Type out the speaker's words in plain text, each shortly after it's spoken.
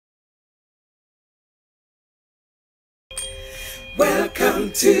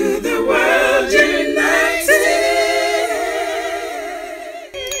Welcome to the world united.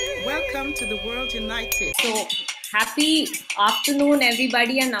 Welcome to the world united. So, happy afternoon,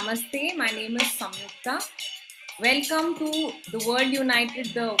 everybody, and namaste. My name is Samyukta. Welcome to the World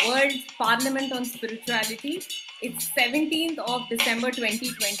United, the World Parliament on Spirituality. It's 17th of December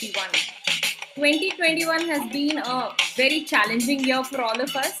 2021. 2021 has been a very challenging year for all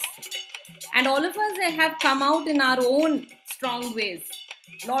of us, and all of us have come out in our own strong ways.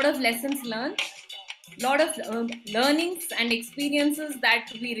 A lot of lessons learned, a lot of learnings and experiences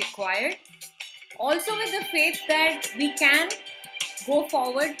that we required. Also, with the faith that we can go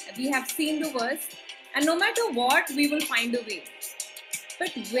forward, we have seen the worst, and no matter what, we will find a way.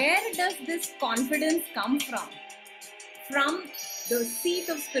 But where does this confidence come from? From the seat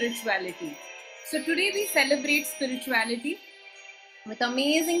of spirituality. So today we celebrate spirituality with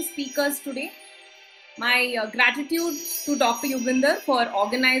amazing speakers today. My gratitude to Dr. Yugandhar for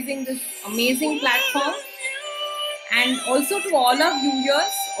organizing this amazing platform, and also to all our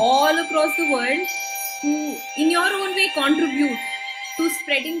viewers all across the world who in your own way contribute to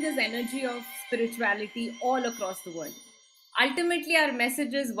spreading this energy of spirituality all across the world. Ultimately, our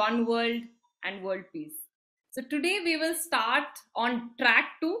message is one world and world peace. So today we will start on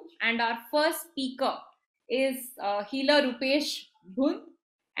track 2, and our first speaker is healer Rupesh Budh.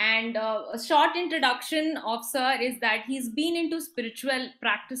 And a short introduction of sir is that he's been into spiritual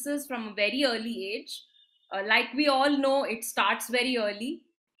practices from a very early age. Like we all know, it starts very early.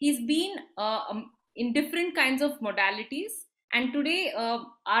 He's been in different kinds of modalities. And today, our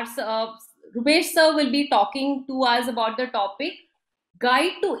Rupesh sir will be talking to us about the topic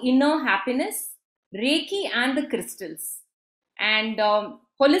Guide to Inner Happiness, Reiki and the Crystals, and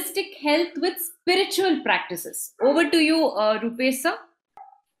holistic health with spiritual practices. Over to you, Rupesh sir.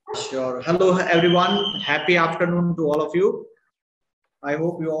 Sure. Hello, everyone. Happy afternoon to all of you. I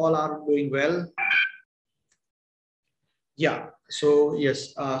hope you all are doing well. Yeah. So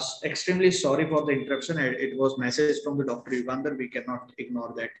yes, extremely sorry for the interruption. It was message from the Dr. Yugandhar. We cannot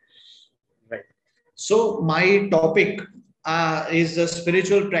ignore that. Right. So my topic is the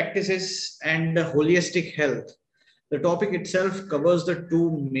spiritual practices and the holistic health. The topic itself covers the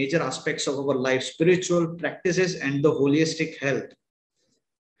two major aspects of our life: spiritual practices and the holistic health.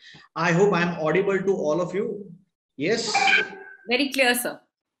 I hope I'm audible to all of you. Yes. Very clear, sir.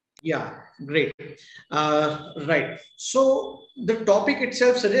 Yeah, great. Right. So the topic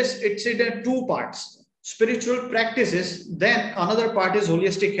itself suggests it's in two parts: spiritual practices. Then another part is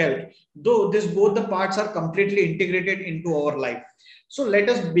holistic health. Though both the parts are completely integrated into our life. So let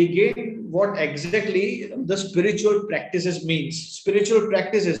us begin what exactly the spiritual practices means. Spiritual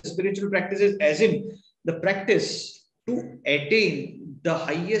practices as in the practice to attain the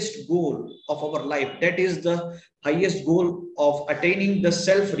highest goal of our life. That is the highest goal of attaining the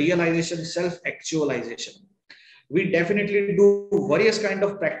self-realization, self-actualization. We definitely do various kind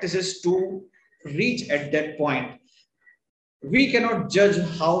of practices to reach at that point. We cannot judge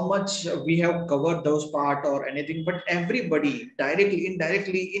how much we have covered those part or anything, but everybody directly,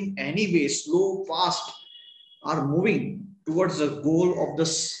 indirectly, in any way, slow, fast, are moving towards the goal of the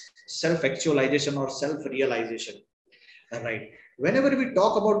self-actualization or self-realization. Right. Whenever we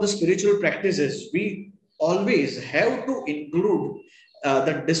talk about the spiritual practices, we always have to include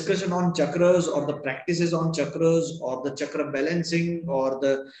the discussion on chakras or the practices on chakras or the chakra balancing or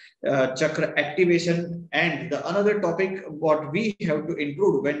the chakra activation. And the another topic what we have to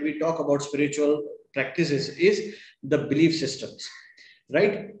include when we talk about spiritual practices is the belief systems.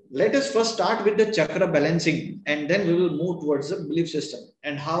 Right. Let us first start with the chakra balancing, and then we will move towards the belief system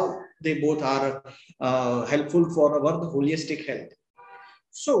and how they both are helpful for our holistic health.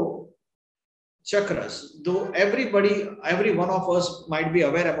 So chakras, though every one of us might be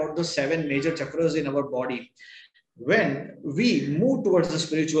aware about the 7 major chakras in our body. When we move towards the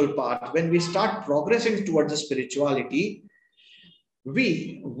spiritual path, when we start progressing towards the spirituality,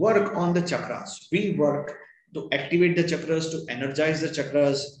 we work on the chakras. We work to activate the chakras, to energize the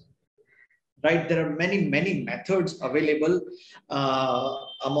chakras. Right, there are many methods available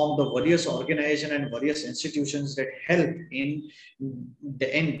among the various organizations and various institutions that help in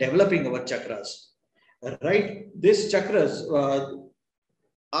developing our chakras. Right, these chakras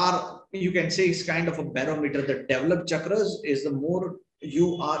are, you can say, is kind of a barometer. The developed chakras is the more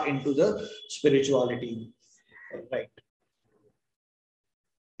you are into the spirituality. Right.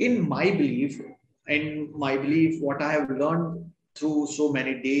 In my belief, what I have learned through so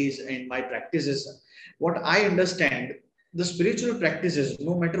many days in my practices, what I understand, the spiritual practices,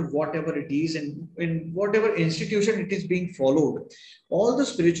 no matter whatever it is and in whatever institution it is being followed, all the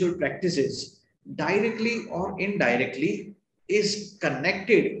spiritual practices directly or indirectly is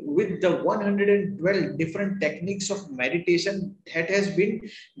connected with the 112 different techniques of meditation that has been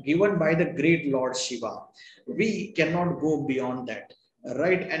given by the great Lord Shiva. We cannot go beyond that,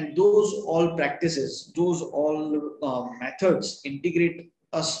 right? And those all practices, those all methods integrate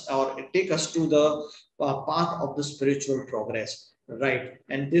us or take us to the path of the spiritual progress, right?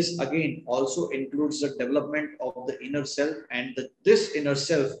 And this again also includes the development of the inner self, and this inner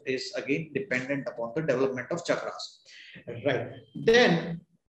self is again dependent upon the development of chakras. Right. Then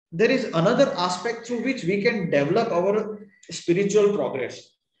there is another aspect through which we can develop our spiritual progress,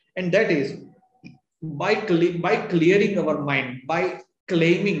 and that is by clearing our mind, by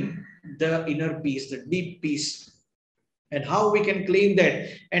claiming the inner peace, the deep peace. And how we can claim that?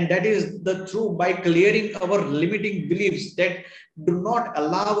 And that is the through by clearing our limiting beliefs that do not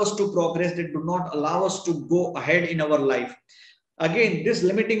allow us to progress, that do not allow us to go ahead in our life. Again, this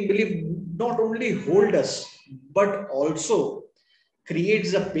limiting belief not only hold us, but also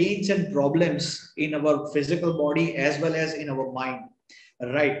creates the pains and problems in our physical body as well as in our mind,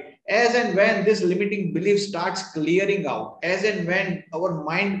 right? As and when this limiting belief starts clearing out, as and when our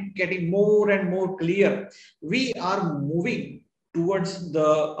mind getting more and more clear, we are moving towards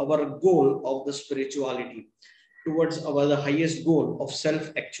our goal of the spirituality, towards the highest goal of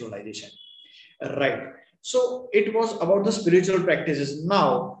self-actualization, right? So it was about the spiritual practices.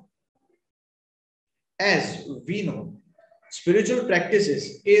 Now, as we know, spiritual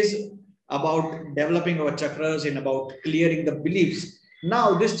practices is about developing our chakras and about clearing the beliefs.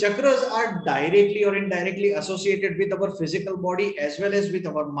 Now, these chakras are directly or indirectly associated with our physical body as well as with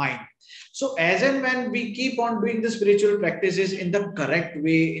our mind. So, as and when we keep on doing the spiritual practices in the correct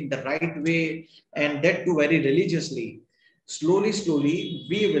way, in the right way, and that too very religiously, slowly,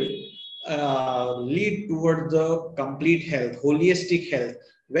 we will lead toward the complete health, holistic health.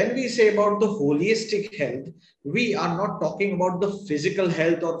 When we say about the holistic health, we are not talking about the physical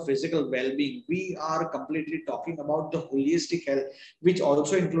health or physical well-being. We are completely talking about the holistic health, which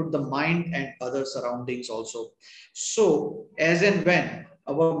also include the mind and other surroundings also. So as and when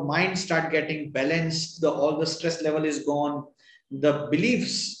our mind start getting balanced, all the stress level is gone, the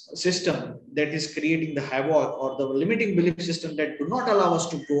beliefs system that is creating the havoc or the limiting belief system that do not allow us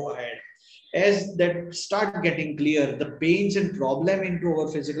to go ahead, as that start getting clear, the pains and problem into our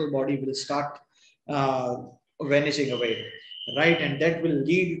physical body will start vanishing away, right? And that will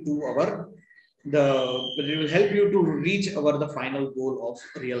lead to it will help you to reach the final goal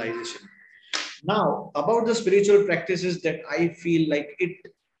of realization. Now, about the spiritual practices that I feel like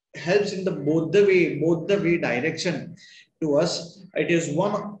it helps in both the way direction to us. It is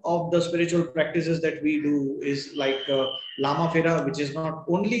one of the spiritual practices that we do is like Lama Fera, which is not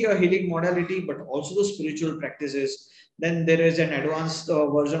only a healing modality, but also the spiritual practices. Then there is an advanced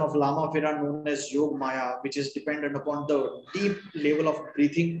version of Lama Fera known as Yog Maya, which is dependent upon the deep level of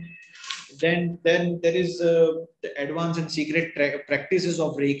breathing. Then there is the advanced and secret practices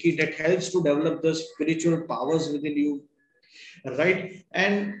of Reiki that helps to develop the spiritual powers within you, right?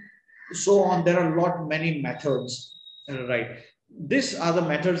 And so on. There are many methods, right? These are the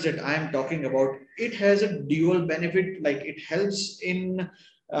methods that I am talking about. It has a dual benefit, like it helps in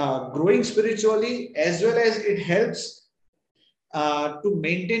growing spiritually, as well as it helps to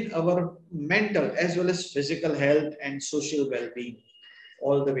maintain our mental as well as physical health and social well-being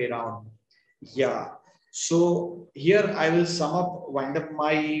all the way around. Yeah. So here I will wind up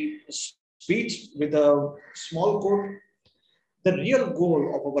my speech with a small quote. The real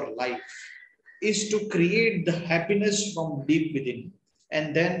goal of our life is to create the happiness from deep within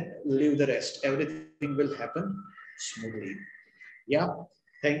and then leave the rest. Everything will happen smoothly. Yeah.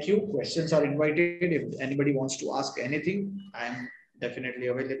 Thank you. Questions are invited. If anybody wants to ask anything, I'm definitely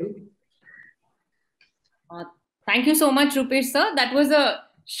available. Thank you so much, Rupesh sir. That was a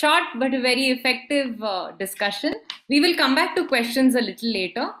short but a very effective discussion. We will come back to questions a little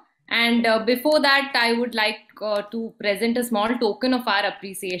later. And before that, I would like to present a small token of our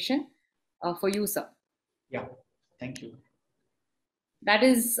appreciation for you, sir. Yeah, thank you. That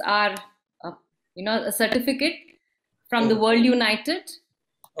is our, a certificate from the World United.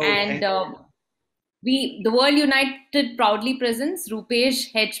 And the World United proudly presents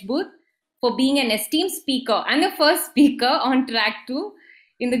Rupesh H Budh for being an esteemed speaker and the first speaker on track 2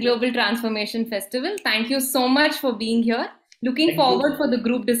 in the Global Transformation Festival. Thank you so much for being here. Looking forward for the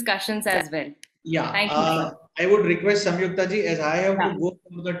group discussions as well. Yeah. Thank you. I would request Samyukta ji, as I have to go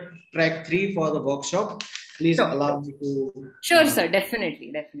to the track 3 for the workshop, please allow me to. Sure, sir.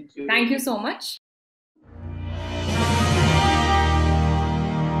 Definitely. Thank you so much.